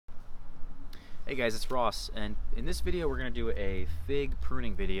Hey guys, it's Ross, and in this video we're going to do a fig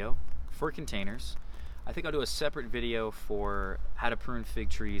pruning video for containers. I think I'll do a separate video for how to prune fig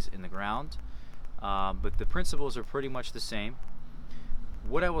trees in the ground, but the principles are pretty much the same.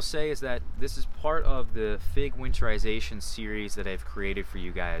 What I will say is that this is part of the fig winterization series that I've created for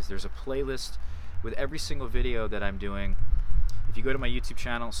you guys. There's a playlist with every single video that I'm doing. If you go to my YouTube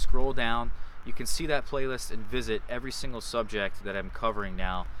channel, scroll down, you can see that playlist and visit every single subject that I'm covering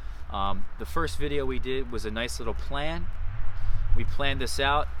now. The first video we did was a nice little plan. We planned this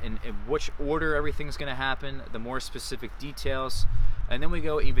out in which order everything's going to happen, the more specific details, and then we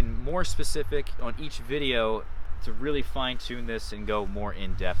go even more specific on each video to really fine-tune this and go more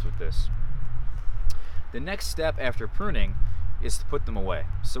in depth with this. The next step after pruning is to put them away.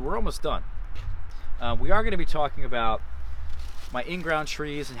 So we're almost done. We are going to be talking about my in-ground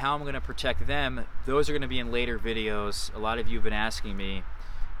trees and how I'm going to protect them. Those are going to be in later videos. A lot of you have been asking me,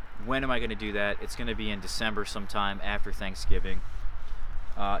 when am I going to do that? It's going to be in December sometime after Thanksgiving.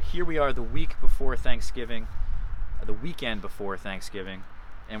 Here we are the week before Thanksgiving, the weekend before Thanksgiving,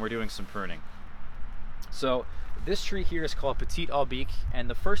 and we're doing some pruning. So this tree here is called Petite Albique, and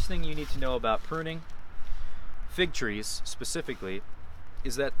the first thing you need to know about pruning fig trees specifically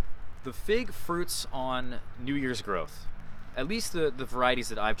is that the fig fruits on New Year's growth. At least the varieties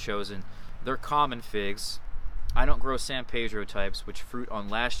that I've chosen, they're common figs. I don't grow San Pedro types, which fruit on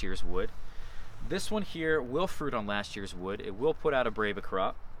last year's wood. This one here will fruit on last year's wood. It will put out a breva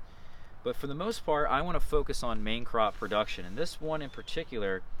crop. But for the most part, I want to focus on main crop production. And this one in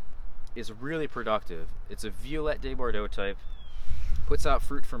particular is really productive. It's a Violette de Bordeaux type. Puts out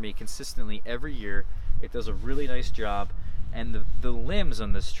fruit for me consistently every year. It does a really nice job. And the limbs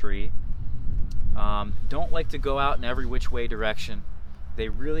on this tree don't like to go out in every which way direction. They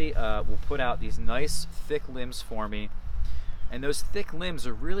really will put out these nice thick limbs for me, and those thick limbs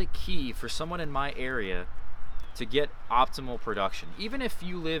are really key for someone in my area to get optimal production. Even if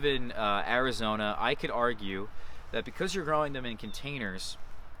you live in Arizona, I could argue that because you're growing them in containers,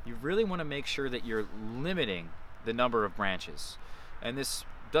 you really want to make sure that you're limiting the number of branches. And this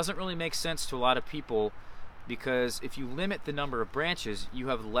doesn't really make sense to a lot of people, because if you limit the number of branches, you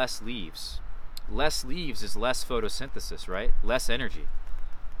have less leaves. Less leaves is less photosynthesis, right? Less energy.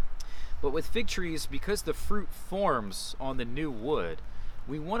 But with fig trees, because the fruit forms on the new wood,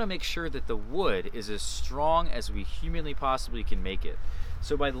 we want to make sure that the wood is as strong as we humanly possibly can make it.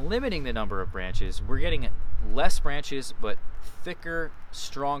 So by limiting the number of branches, we're getting less branches, but thicker,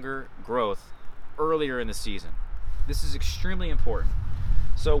 stronger growth earlier in the season. This is extremely important.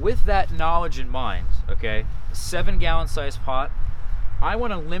 So with that knowledge in mind, okay, a 7-gallon size pot, I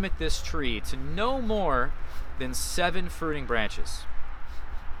want to limit this tree to no more than 7 fruiting branches.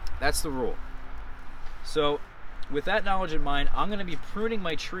 That's the rule. So with that knowledge in mind, I'm going to be pruning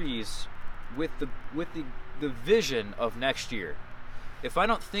my trees with the vision of next year. If I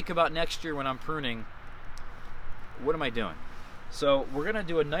don't think about next year when I'm pruning, what am I doing? So we're going to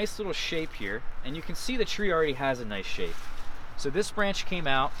do a nice little shape here, and you can see the tree already has a nice shape. So this branch came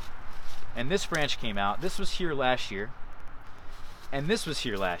out, and this branch came out. This was here last year, and this was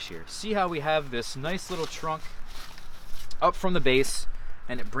here last year. See how we have this nice little trunk up from the base,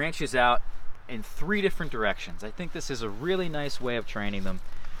 and it branches out in 3 different directions. I think this is a really nice way of training them.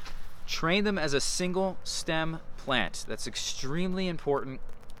 Train them as a single stem plant. That's extremely important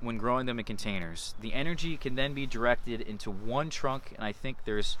when growing them in containers. The energy can then be directed into one trunk, and I think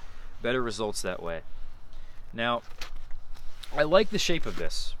there's better results that way. Now, I like the shape of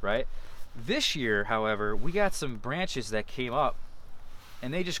this, right? This year, however, we got some branches that came up,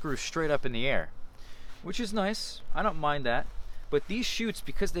 and they just grew straight up in the air, which is nice. I don't mind that. But these shoots,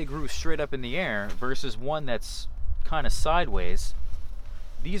 because they grew straight up in the air versus one that's kind of sideways,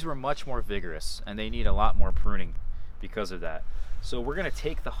 these were much more vigorous, and they need a lot more pruning because of that. So we're going to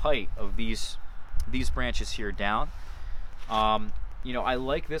take the height of these branches here down. You know, I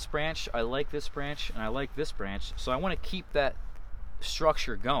like this branch, I like this branch, and I like this branch, so I want to keep that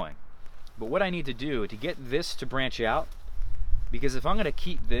structure going. But what I need to do to get this to branch out, because if I'm going to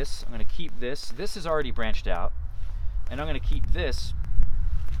keep this, I'm going to keep this. This is already branched out. And I'm going to keep this.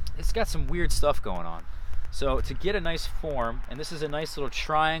 It's got some weird stuff going on. So to get a nice form, and this is a nice little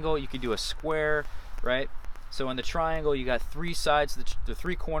triangle, you can do a square, right? So in the triangle, you got 3 sides, the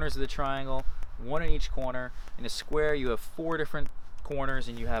 3 corners of the triangle, 1 in each corner. In a square, you have 4 different corners,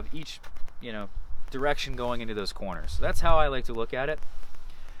 and you have each, you know, direction going into those corners. So that's how I like to look at it.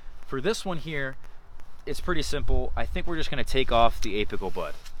 For this one here, it's pretty simple. I think we're just going to take off the apical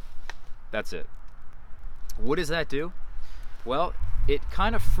bud. That's it. What does that do? Well, it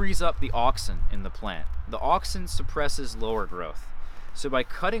kind of frees up the auxin in the plant. The auxin suppresses lower growth. So by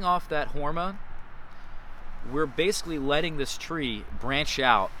cutting off that hormone, we're basically letting this tree branch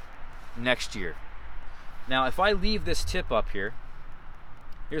out next year. Now, if I leave this tip up here,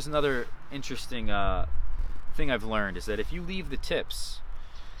 here's another interesting thing I've learned, is that if you leave the tips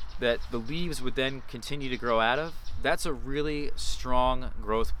that the leaves would then continue to grow out of, that's a really strong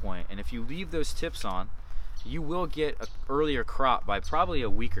growth point. And if you leave those tips on, you will get an earlier crop by probably a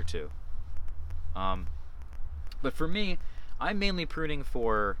week or two. But for me, I'm mainly pruning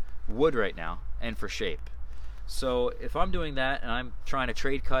for wood right now and for shape. So if I'm doing that and I'm trying to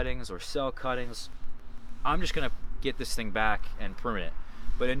trade cuttings or sell cuttings, I'm just gonna get this thing back and prune it.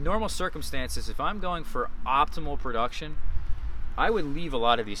 But in normal circumstances, if I'm going for optimal production, I would leave a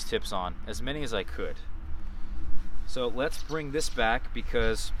lot of these tips on, as many as I could. So let's bring this back,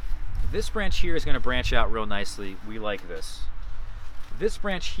 because this branch here is going to branch out real nicely. We like this. This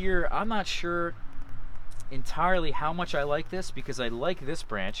branch here, I'm not sure entirely how much I like this, because I like this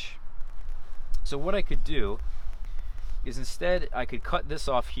branch. So what I could do is, instead I could cut this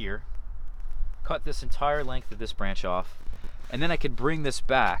off here, cut this entire length of this branch off, and then I could bring this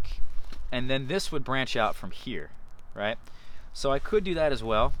back, and then this would branch out from here, right? So I could do that as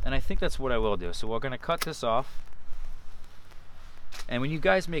well, and I think that's what I will do. So we're going to cut this off. And when you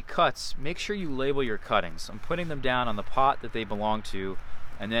guys make cuts, make sure you label your cuttings. I'm putting them down on the pot that they belong to,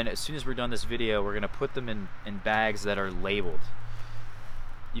 and then as soon as we're done this video, we're going to put them in bags that are labeled.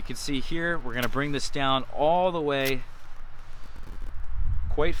 You can see here, we're going to bring this down all the way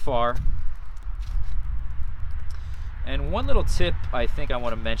quite far. And one little tip I think I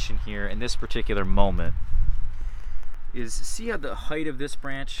want to mention here in this particular moment is, see how the height of this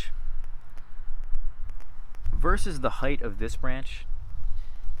branch versus the height of this branch,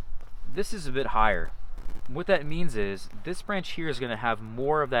 this is a bit higher. What that means is this branch here is going to have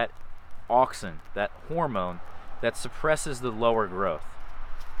more of that auxin, that hormone that suppresses the lower growth.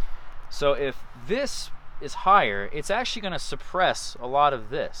 So if this is higher, it's actually going to suppress a lot of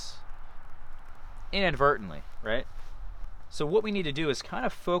this inadvertently, right? So what we need to do is kind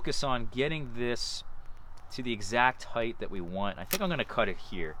of focus on getting this to the exact height that we want. I think I'm going to cut it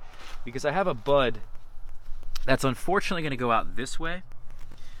here, because I have a bud that's unfortunately going to go out this way,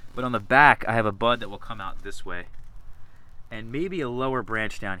 but on the back I have a bud that will come out this way, and maybe a lower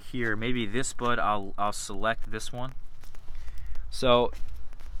branch down here. Maybe this bud, I'll select this one. So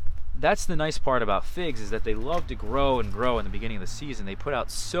that's the nice part about figs, is that they love to grow and grow in the beginning of the season. They put out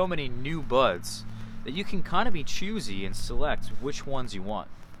so many new buds that you can kind of be choosy and select which ones you want.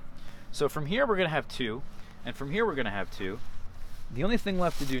 So from here we're going to have 2, and from here we're going to have 2. The only thing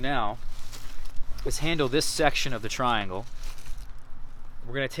left to do now is handle this section of the triangle.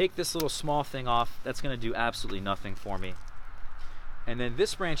 We're going to take this little small thing off. That's going to do absolutely nothing for me. And then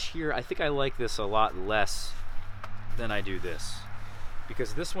this branch here, I think I like this a lot less than I do this,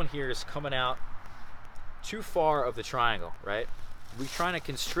 because this one here is coming out too far of the triangle, right? We're trying to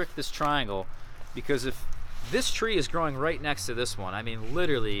constrict this triangle, because if this tree is growing right next to this one, I mean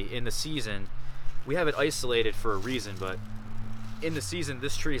literally in the season, we have it isolated for a reason, but in the season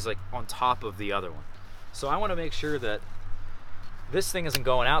this tree is like on top of the other one. So I want to make sure that this thing isn't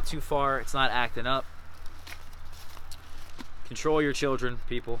going out too far, it's not acting up. Control your children,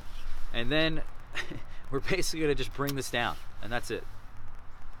 people. And then we're basically going to just bring this down, and that's it.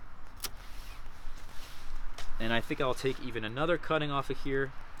 And I think I'll take even another cutting off of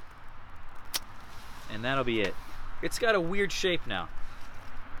here, and that'll be it. It's got a weird shape now.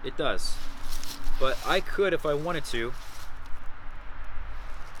 It does. But I could, if I wanted to,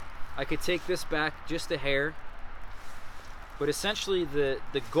 I could take this back just a hair. But essentially the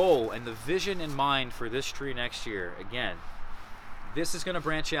goal and the vision in mind for this tree next year, again, this is going to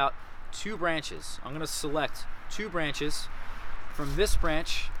branch out 2 branches. I'm going to select 2 branches. From this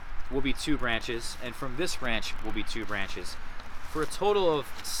branch will be 2 branches, and from this branch will be 2 branches, for a total of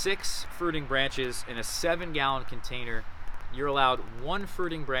 6 fruiting branches in a 7-gallon container. You're allowed 1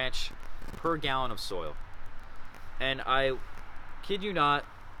 fruiting branch per gallon of soil. And I kid you not,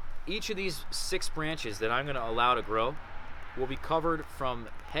 each of these 6 branches that I'm going to allow to grow will be covered from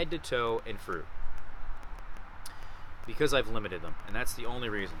head to toe in fruit, because I've limited them, and that's the only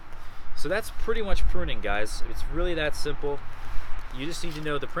reason. So that's pretty much pruning, guys. It's really that simple. You just need to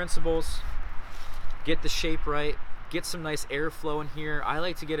know the principles, get the shape right, get some nice airflow in here. I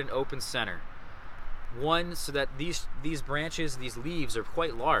like to get an open center. One, so that these branches, these leaves are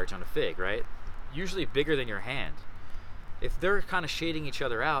quite large on a fig, right? Usually bigger than your hand. If they're kind of shading each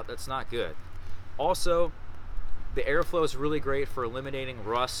other out, that's not good. Also, the airflow is really great for eliminating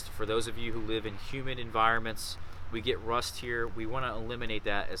rust. For those of you who live in humid environments, we get rust here. We want to eliminate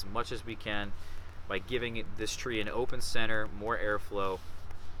that as much as we can by giving this tree an open center, more airflow,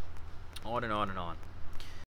 on and on and on.